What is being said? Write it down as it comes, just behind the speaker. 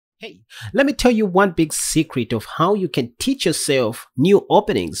Hey, let me tell you one big secret of how you can teach yourself new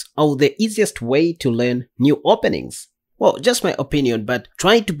openings, or the easiest way to learn new openings. Well, just my opinion, but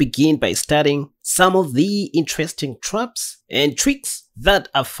try to begin by studying some of the interesting traps and tricks that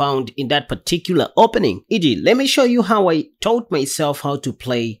are found in that particular opening. E.g., let me show you how I taught myself how to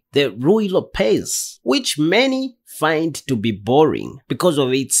play the Ruy López, which many find to be boring because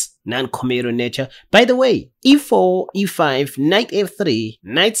of its non-committal nature. By the way, e4, e5, knight f3,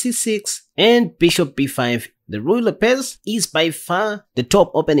 knight c6, and bishop b5. The Ruy López is by far the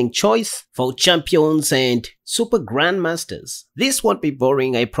top opening choice for champions and super grandmasters. This won't be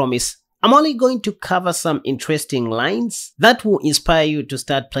boring, I promise. I'm only going to cover some interesting lines that will inspire you to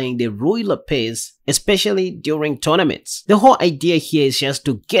start playing the Ruy López, especially during tournaments. The whole idea here is just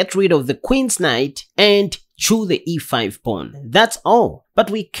to get rid of the queen's knight and chew the e5 pawn. That's all. But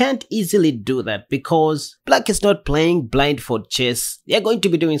we can't easily do that because black is not playing blindfold chess. They are going to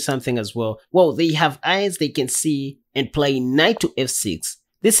be doing something as well. Well, they have eyes they can see and play knight to f6.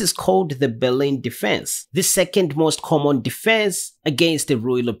 This is called the Berlin defense, the second most common defense against the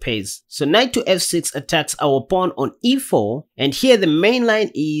Ruy López. So knight to f6 attacks our pawn on e4, and here the main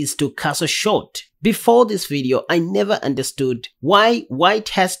line is to castle short. Before this video, I never understood why white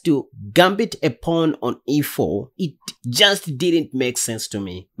has to gambit a pawn on e4. It just didn't make sense to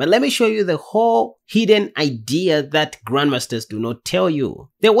me. But let me show you the whole hidden idea that grandmasters do not tell you.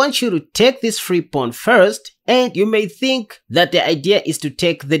 They want you to take this free pawn first, and you may think that the idea is to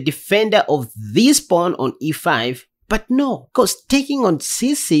take the defender of this pawn on e5. But no, because taking on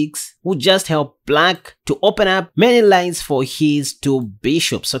c6 would just help black to open up many lines for his two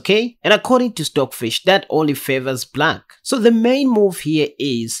bishops, okay? And according to Stockfish, that only favors black. So the main move here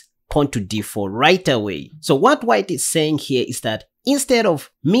is pawn to d4 right away. So what white is saying here is that instead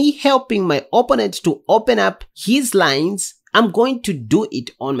of me helping my opponent to open up his lines, I'm going to do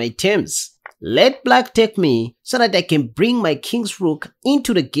it on my terms. Let black take me so that I can bring my king's rook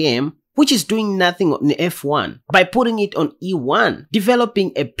into the game, which is doing nothing on f1, by putting it on e1,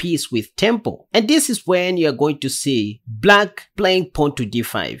 developing a piece with tempo. And this is when you're going to see black playing pawn to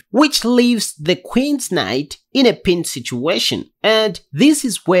d5, which leaves the queen's knight in a pinned situation. And this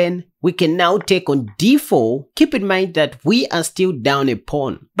is when we can now take on d4. Keep in mind that we are still down a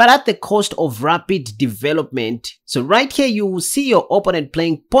pawn, but at the cost of rapid development. So right here you will see your opponent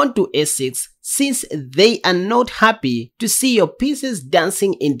playing pawn to a6, since they are not happy to see your pieces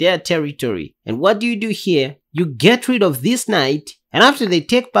dancing in their territory. And what do you do here? You get rid of this knight, and after they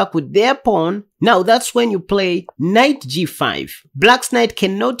take back with their pawn, now that's when you play knight g5. Black's knight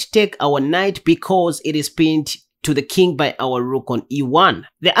cannot take our knight because it is pinned to the king by our rook on e1.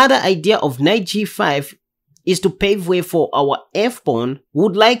 The other idea of knight g5 is to pave way for our f-pawn.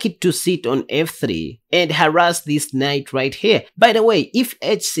 Would like it to sit on f3 and harass this knight right here. By the way, if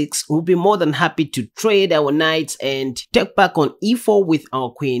h6, we'll be more than happy to trade our knights and take back on e4 with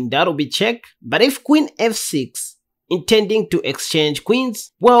our queen. That'll be check. But if queen f6, intending to exchange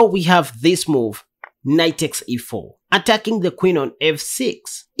queens, well, we have this move, knight takes e4, attacking the queen on f6.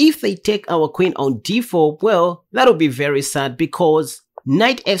 If they take our queen on d4, well, that'll be very sad because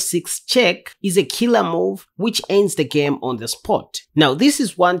knight f6 check is a killer move which ends the game on the spot. Now this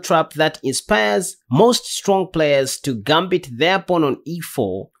is one trap that inspires most strong players to gambit their pawn on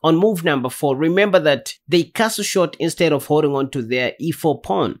e4 on move number 4. Remember that they castle short instead of holding on to their e4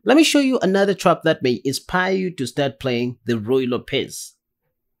 pawn. Let me show you another trap that may inspire you to start playing the Ruy López.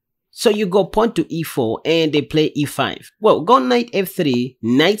 So you go pawn to e4 and they play e5. Well, go knight f3,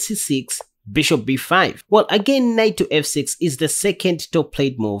 knight c6, bishop b5. Well, again, knight to f6 is the second top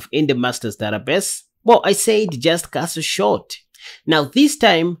played move in the Masters database. Well, I said just castle short. Now this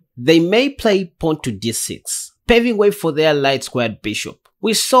time, they may play pawn to d6, paving way for their light squared bishop.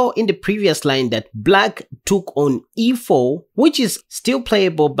 We saw in the previous line that black took on e4, which is still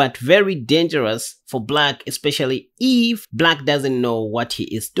playable but very dangerous for black, especially if black doesn't know what he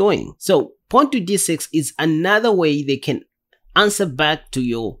is doing. So pawn to d6 is another way they can answer back to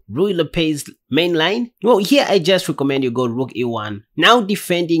your Ruy López main line. Well, here I just recommend you go rook e1, now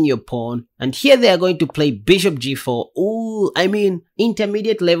defending your pawn, and here they are going to play bishop g4. Ooh, I mean,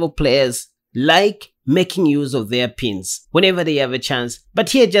 intermediate level players like making use of their pins whenever they have a chance, but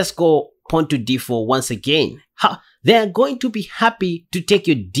here just go pawn to d4 once again. They are going to be happy to take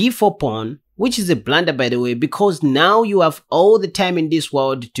your d4 pawn, which is a blunder by the way, because now you have all the time in this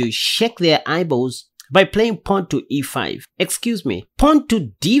world to shake their eyeballs by playing pawn to e5. Excuse me, pawn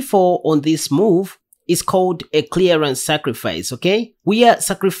to d4 on this move is called a clearance sacrifice, okay? We are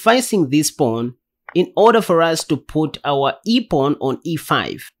sacrificing this pawn in order for us to put our e-pawn on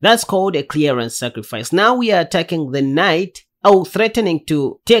e5. That's called a clearance sacrifice. Now we are attacking the knight threatening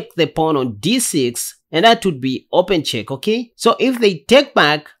to take the pawn on d6, and that would be open check, okay? So if they take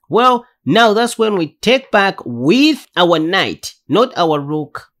back, well, now that's when we take back with our knight, not our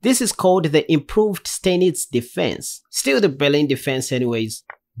rook. This is called the improved Stenitz defense. Still the Berlin defense anyways.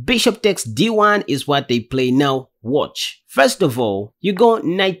 Bishop takes d1 is what they play now. Watch. First of all, you go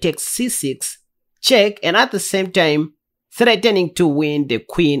knight takes c6, check, and at the same time, threatening to win the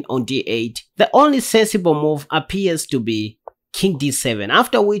queen on d8. The only sensible move appears to be king d7,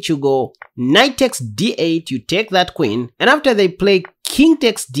 after which you go knight takes d8, you take that queen, and after they play king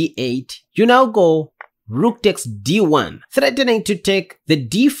takes d8, you now go rook takes d1, threatening to take the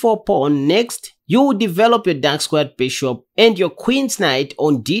d4 pawn. Next, you will develop your dark squared bishop and your queen's knight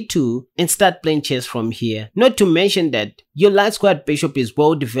on d2 and start playing chess from here. Not to mention that your light squared bishop is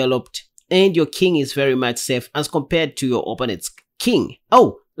well developed and your king is very much safe as compared to your opponent's king.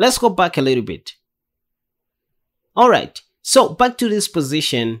 Oh, let's go back a little bit. Alright, so back to this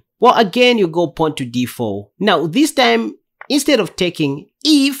position. Well, again, you go pawn to d4. Now, this time, instead of taking,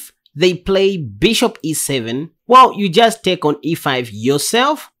 if they play bishop e7, well, you just take on e5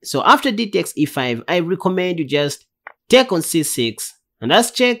 yourself. So after d takes e5, I recommend you just take on c6, and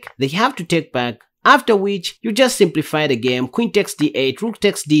that's check. They have to take back, after which you just simplify the game. Queen takes d8, rook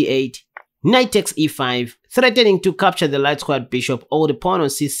takes d8, knight takes e5, threatening to capture the light squared bishop or the pawn on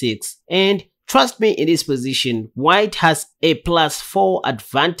c6. And trust me, in this position, white has a +4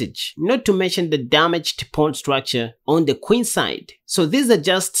 advantage, not to mention the damaged pawn structure on the queen side. So these are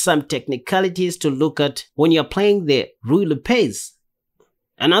just some technicalities to look at when you're playing the Ruy Lopez.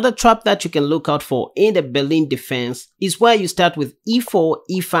 Another trap that you can look out for in the Berlin defense is where you start with e4,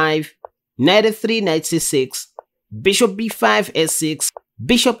 e5, knight f3, knight c6, bishop b5, s6,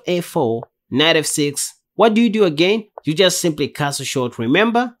 bishop a4, knight f6. What do you do again? You just simply castle short,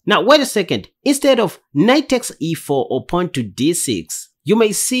 remember? Now wait a second, instead of knight takes e4 or pawn to d6, you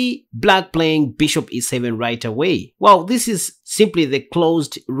may see black playing bishop e7 right away. Well, this is simply the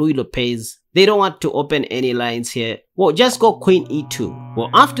closed Ruy Lopez. They don't want to open any lines here. Well, just go queen e2. Well,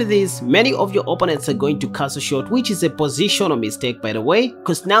 after this, many of your opponents are going to castle short, which is a positional mistake, by the way,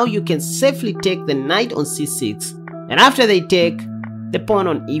 because now you can safely take the knight on c6, and after they take, the pawn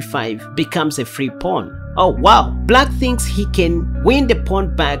on e5 becomes a free pawn. Oh wow, black thinks he can win the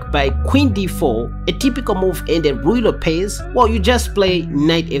pawn back by queen d4, a typical move in the Ruy Lopez. Well, you just play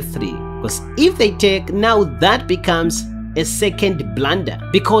knight f3, because if they take, now that becomes a second blunder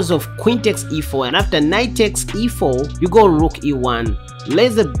because of queen takes e4, and after knight takes e4, you go rook e1,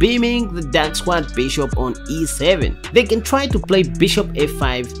 laser beaming the dark squared bishop on e7. They can try to play bishop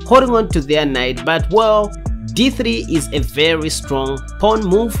f5, holding on to their knight, but well, d3 is a very strong pawn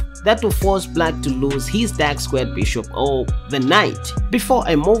move that will force black to lose his dark squared bishop or the knight. Before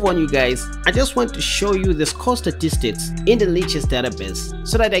I move on, you guys, I just want to show you the score statistics in the Lichess database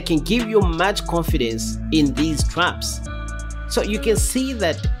so that I can give you much confidence in these traps. So you can see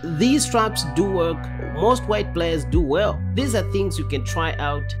that these traps do work. Most white players do well. These are things you can try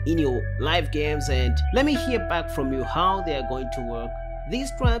out in your live games, and let me hear back from you how they are going to work.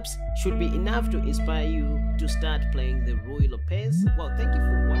 These traps should be enough to inspire you to start playing the Ruy Lopez. Well, thank you for